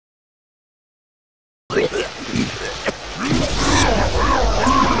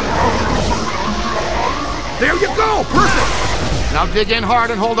There you go! Perfect! Now dig in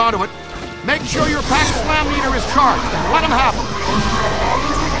hard and hold on to it. Make sure your pack slam meter is charged. Let him have it.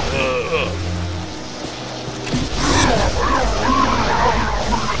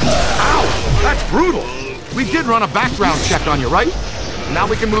 Ow! That's brutal. We did run a background check on you, right? Now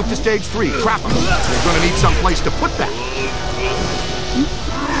we can move to stage 3, trap him. We're going to need some place to put that.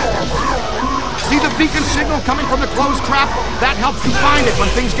 See the beacon signal coming from the closed trap? That helps you find it when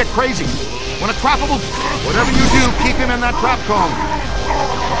things get crazy. When a trappable... Whatever you do, keep him in that trap cone.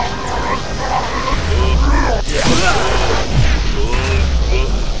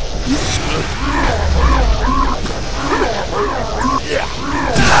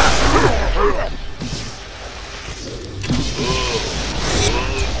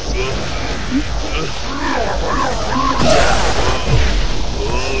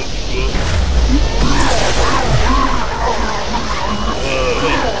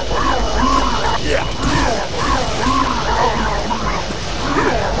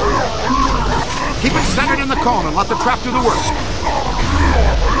 Keep it centered in the cone and let the trap do the work.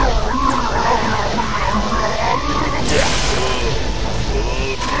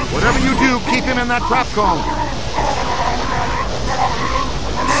 Whatever you do, keep him in that trap cone.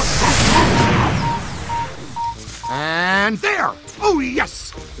 And there! Oh,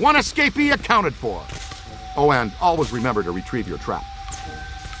 yes! One escapee accounted for. Oh, and always remember to retrieve your trap.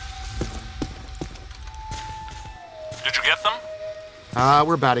 Did you get them?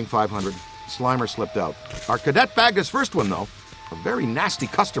 We're batting 500. Slimer slipped out. Our cadet bagged his first one, though. A very nasty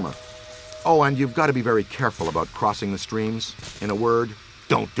customer. Oh, and you've got to be very careful about crossing the streams. In a word,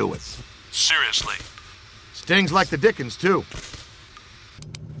 don't do it. Seriously? Stings like the dickens, too.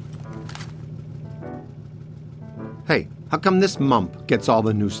 Hey, how come this mump gets all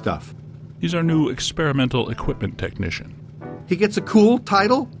the new stuff? He's our new experimental equipment technician. He gets a cool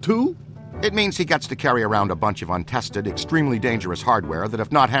title, too? It means he gets to carry around a bunch of untested, extremely dangerous hardware that,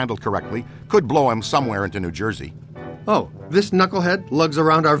 if not handled correctly, could blow him somewhere into New Jersey. Oh, this knucklehead lugs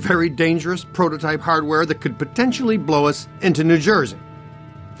around our very dangerous prototype hardware that could potentially blow us into New Jersey.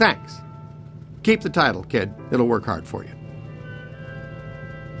 Thanks. Keep the title, kid. It'll work hard for you.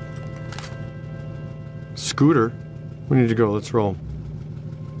 Scooter, we need to go. Let's roll.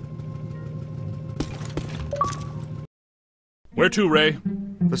 Where to, Ray?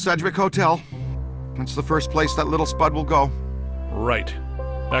 The Sedgwick Hotel. It's the first place that little spud will go. Right.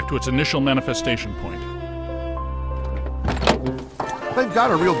 Back to its initial manifestation point. They've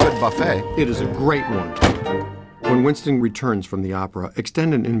got a real good buffet. It is a great one. When Winston returns from the opera,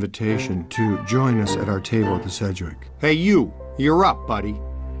 extend an invitation to join us at our table at the Sedgwick. Hey, you're up, buddy.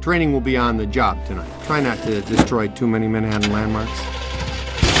 Training will be on the job tonight. Try not to destroy too many Manhattan landmarks.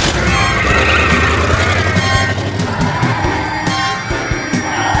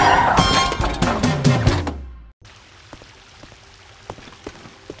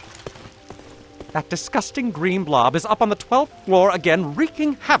 That disgusting green blob is up on the 12th floor again,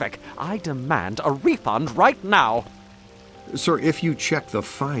 wreaking havoc. I demand a refund right now. Sir, if you check the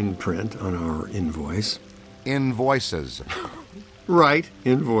fine print on our invoice... Invoices. Right,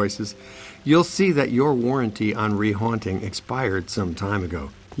 invoices. You'll see that your warranty on rehaunting expired some time ago.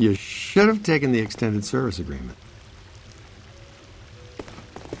 You should have taken the extended service agreement.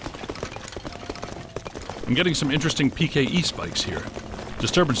 I'm getting some interesting PKE spikes here.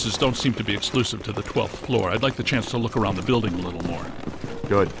 Disturbances don't seem to be exclusive to the 12th floor. I'd like the chance to look around the building a little more.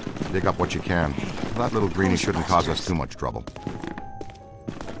 Good. Dig up what you can. That little greenie shouldn't cause us too much trouble.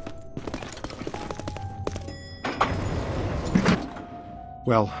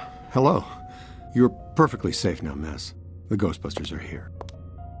 Well, hello. You're perfectly safe now, Miss. The Ghostbusters are here.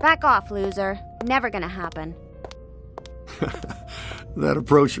 Back off, loser. Never gonna happen. That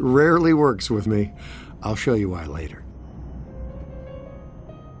approach rarely works with me. I'll show you why later.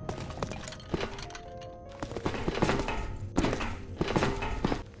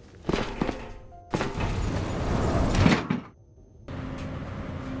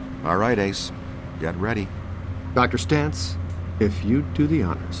 All right, Ace. Get ready. Dr. Stantz, if you'd do the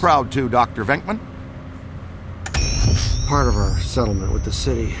honors. Proud to, Dr. Venkman. Part of our settlement with the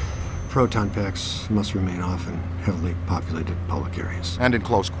city, proton packs must remain off in heavily populated public areas. And in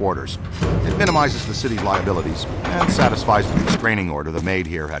close quarters. It minimizes the city's liabilities and satisfies the restraining order the maid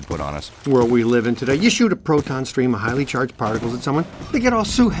here had put on us. World we live in today, you shoot a proton stream of highly charged particles at someone, they get all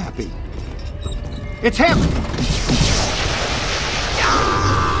Sue happy. It's him!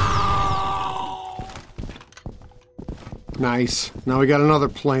 Nice. Now we got another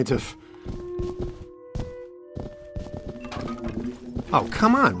plaintiff. Oh,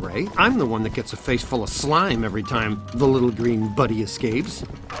 come on, Ray. I'm the one that gets a face full of slime every time the little green buddy escapes.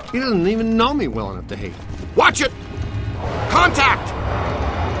 He doesn't even know me well enough to hate. Watch it! Contact!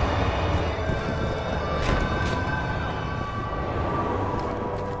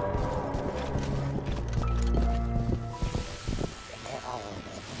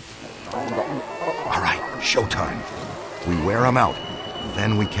 All right, showtime. We wear him out,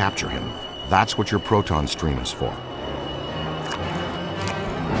 then we capture him. That's what your proton stream is for.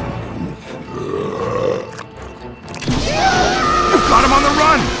 You've got him on the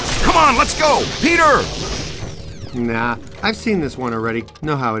run! Come on, let's go! Peter! Nah, I've seen this one already.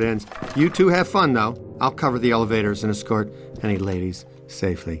 Know how it ends. You two have fun, though. I'll cover the elevators and escort any ladies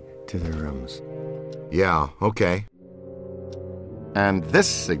safely to their rooms. Yeah, okay. And this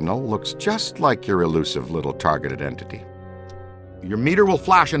signal looks just like your elusive little targeted entity. Your meter will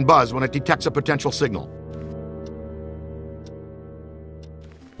flash and buzz when it detects a potential signal.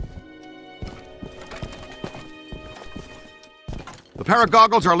 The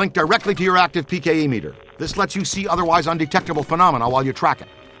paragoggles are linked directly to your active PKE meter. This lets you see otherwise undetectable phenomena while you track it.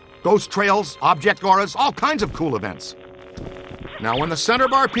 Ghost trails, object auras, all kinds of cool events. Now, when the center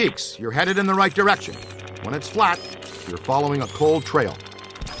bar peaks, you're headed in the right direction. When it's flat, you're following a cold trail.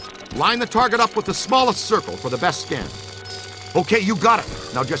 Line the target up with the smallest circle for the best scan. Okay, you got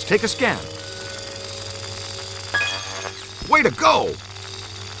it. Now just take a scan. Way to go!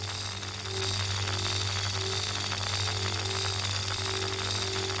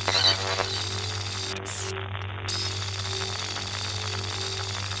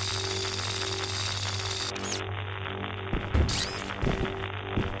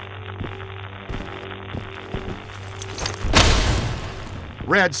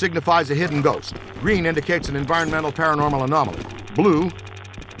 Red signifies a hidden ghost. Green indicates an environmental paranormal anomaly. Blue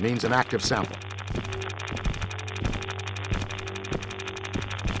means an active sample.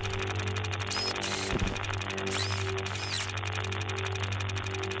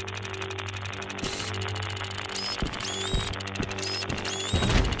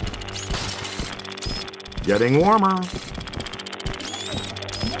 Getting warmer.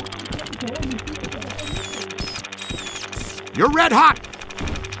 You're red hot!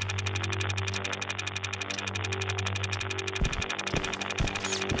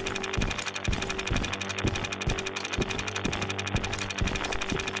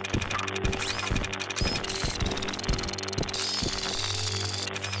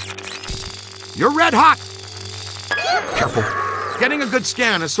 You're red hot! Careful. Getting a good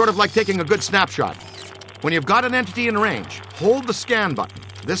scan is sort of like taking a good snapshot. When you've got an entity in range, hold the scan button.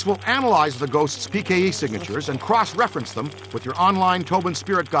 This will analyze the ghost's PKE signatures and cross-reference them with your online Tobin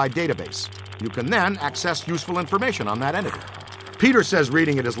Spirit Guide database. You can then access useful information on that entity. Peter says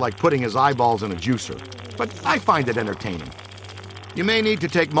reading it is like putting his eyeballs in a juicer, but I find it entertaining. You may need to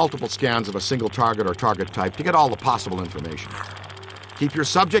take multiple scans of a single target or target type to get all the possible information. Keep your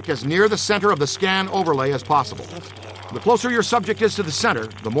subject as near the center of the scan overlay as possible. The closer your subject is to the center,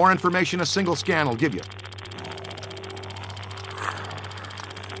 the more information a single scan will give you.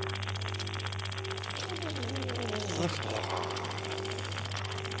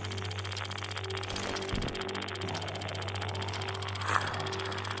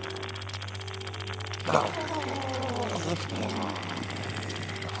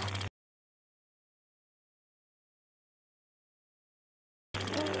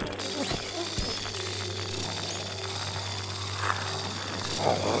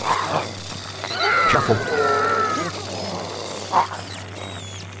 Careful.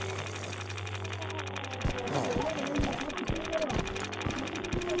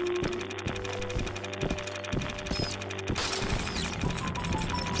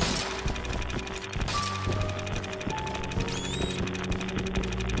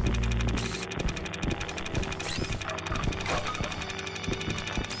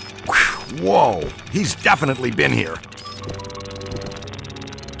 Whoa, he's definitely been here.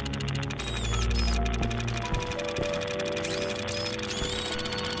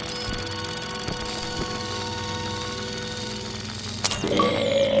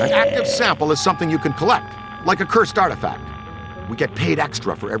 An active sample is something you can collect, like a cursed artifact. We get paid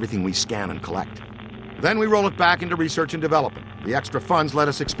extra for everything we scan and collect. Then we roll it back into research and development. The extra funds let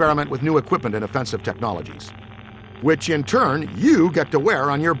us experiment with new equipment and offensive technologies, which in turn you get to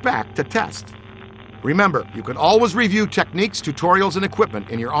wear on your back to test. Remember, you can always review techniques, tutorials, and equipment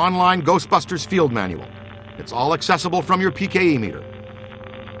in your online Ghostbusters field manual. It's all accessible from your PKE meter.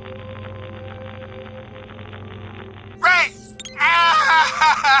 Ray!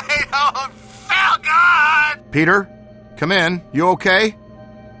 I don't feel good! Peter, come in. You okay?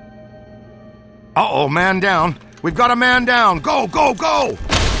 Uh-oh, man down. We've got a man down. Go, go, go!